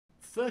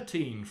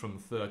13 from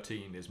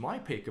 13 is my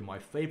pick of my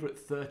favourite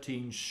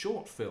 13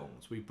 short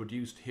films we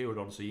produced here at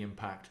Odyssey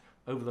Impact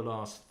over the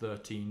last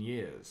 13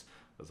 years,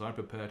 as I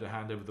prepare to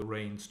hand over the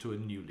reins to a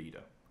new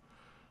leader.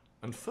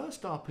 And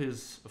first up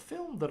is a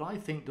film that I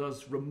think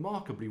does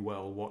remarkably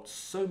well what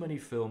so many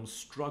films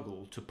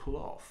struggle to pull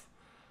off,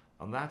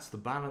 and that's the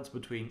balance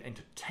between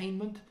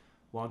entertainment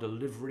while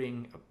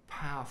delivering a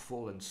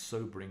powerful and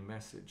sobering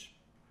message.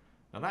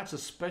 And that's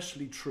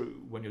especially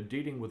true when you're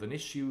dealing with an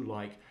issue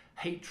like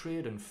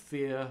hatred and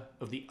fear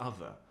of the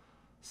other,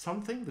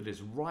 something that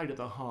is right at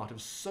the heart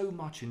of so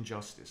much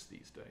injustice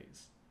these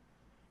days.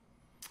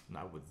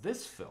 Now with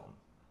this film,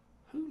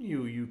 who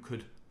knew you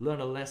could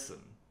learn a lesson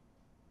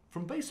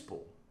from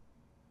baseball?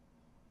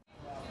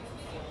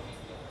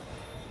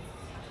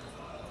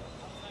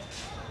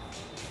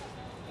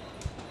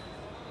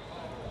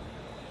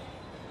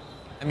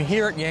 I'm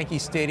here at Yankee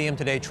Stadium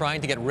today trying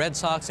to get Red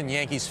Sox and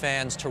Yankees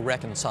fans to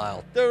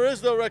reconcile. There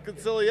is no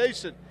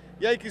reconciliation.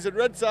 Yankees and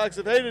Red Sox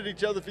have hated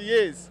each other for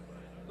years.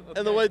 Okay.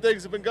 And the way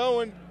things have been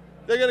going,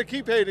 they're going to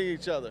keep hating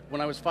each other.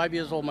 When I was 5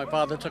 years old, my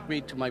father took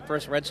me to my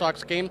first Red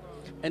Sox game,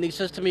 and he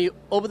says to me,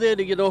 "Over there,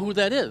 do you know who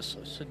that is?"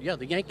 I said, "Yeah,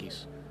 the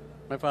Yankees."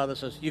 My father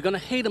says, "You're going to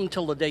hate them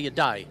till the day you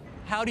die."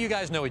 How do you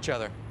guys know each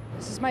other?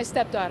 This is my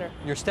stepdaughter.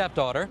 Your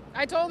stepdaughter?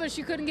 I told her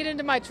she couldn't get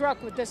into my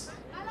truck with this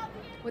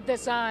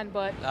on,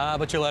 but...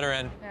 But you let her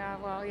in. Yeah,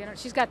 well, you know,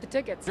 she's got the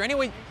tickets. Is there any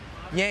way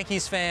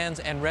Yankees fans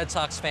and Red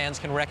Sox fans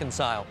can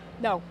reconcile?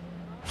 No.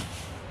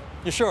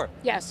 You sure?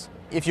 Yes.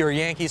 If you're a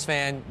Yankees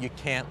fan, you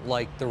can't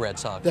like the Red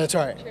Sox. That's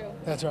right. True.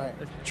 That's right.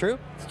 True?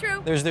 It's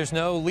true. There's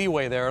no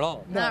leeway there at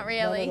all. No, Not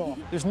really. not at all.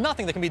 There's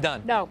nothing that can be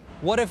done. No.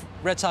 What if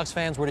Red Sox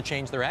fans were to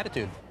change their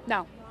attitude?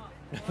 No.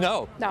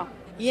 No. No.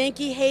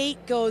 Yankee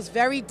hate goes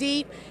very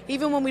deep.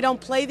 Even when we don't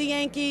play the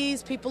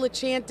Yankees, people are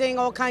chanting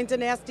all kinds of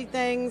nasty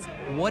things.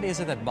 What is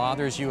it that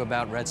bothers you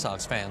about Red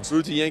Sox fans?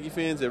 Rude to Yankee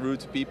fans, they're rude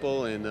to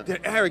people, and they're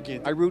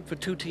arrogant. I root for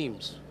two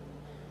teams,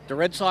 the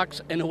Red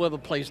Sox and whoever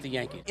plays the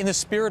Yankees. In the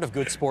spirit of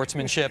good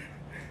sportsmanship,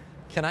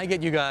 can I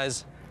get you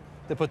guys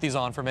to put these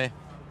on for me?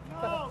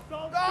 No,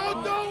 don't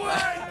do it!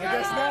 I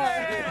guess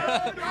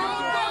not. Don't do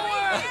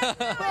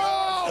it! Bro,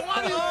 what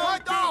are you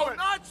doing?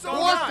 Not so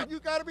Boston, you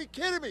gotta be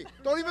kidding me.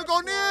 Don't even go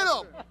near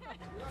them.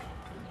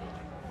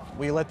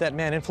 Will you let that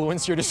man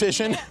influence your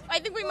decision? I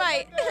think we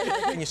might.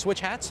 Can you switch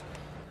hats?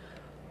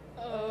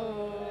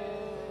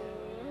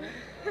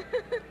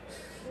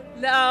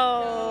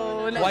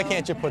 No. Why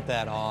can't you put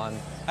that on?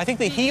 I think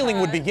the healing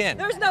would begin.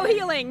 There's no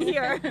healing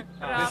here.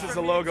 This is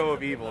the logo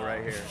of evil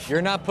right here.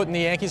 You're not putting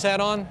the Yankees hat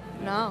on?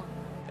 No.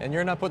 And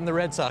you're not putting the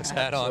Red Sox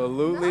hat on?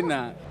 Absolutely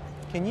not.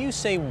 Can you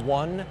say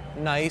one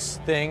nice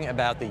thing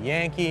about the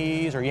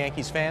Yankees or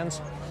Yankees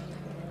fans?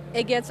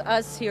 It gets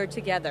us here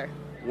together.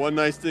 One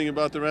nice thing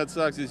about the Red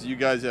Sox is you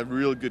guys have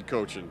real good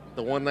coaching.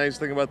 The one nice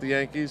thing about the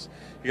Yankees,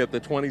 you got the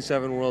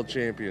 27 World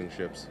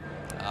Championships.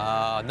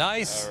 Ah,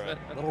 nice. All right.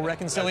 A little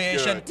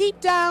reconciliation. That's Deep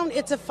down,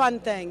 it's a fun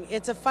thing.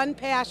 It's a fun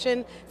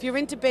passion. If you're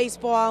into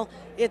baseball,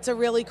 it's a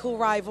really cool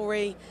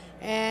rivalry,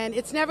 and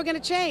it's never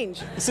going to change.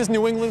 This is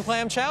New England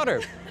clam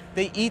chowder.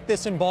 They eat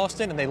this in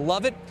Boston and they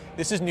love it.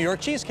 This is New York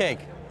cheesecake.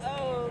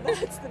 Oh,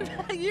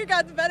 you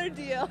got the better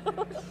deal.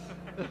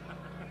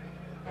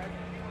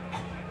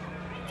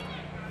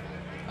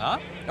 Huh?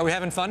 Are we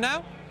having fun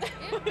now?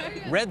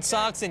 Red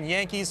Sox and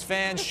Yankees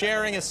fans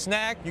sharing a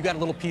snack. You got a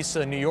little piece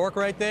of New York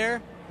right there,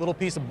 a little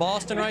piece of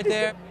Boston right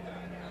there.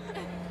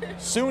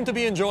 Soon to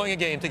be enjoying a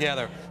game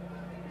together.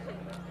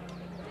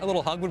 A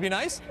little hug would be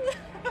nice.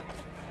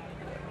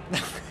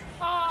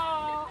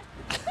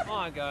 Come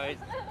on, guys.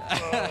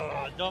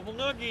 Double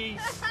noogies.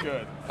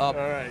 Good. Up.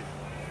 All right.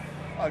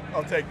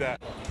 I'll take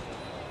that.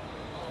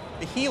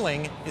 The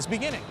healing is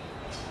beginning.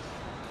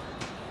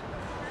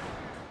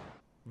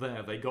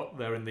 There, they got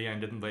there in the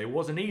end, didn't they? It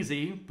wasn't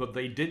easy, but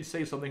they did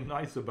say something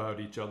nice about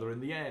each other in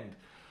the end.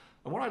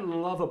 And what I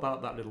love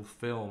about that little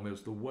film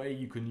is the way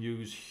you can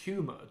use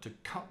humor to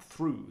cut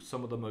through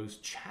some of the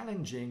most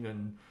challenging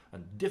and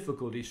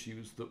difficult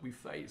issues that we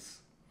face.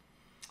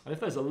 And if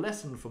there's a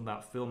lesson from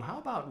that film, how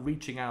about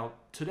reaching out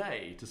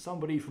today to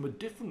somebody from a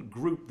different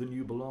group than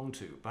you belong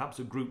to? Perhaps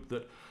a group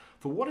that,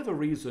 for whatever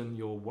reason,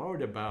 you're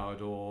worried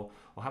about or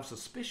have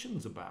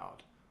suspicions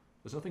about.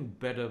 There's nothing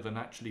better than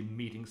actually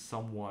meeting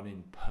someone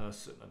in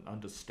person and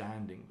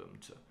understanding them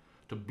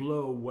to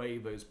blow away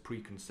those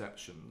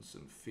preconceptions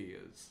and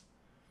fears.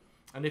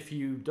 And if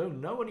you don't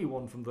know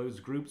anyone from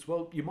those groups,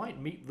 well, you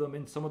might meet them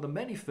in some of the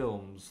many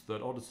films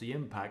that Odyssey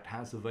Impact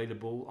has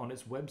available on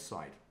its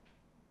website.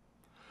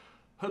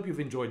 Hope you've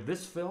enjoyed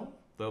this film.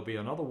 There'll be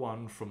another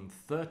one from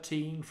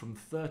 13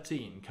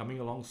 coming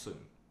along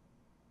soon.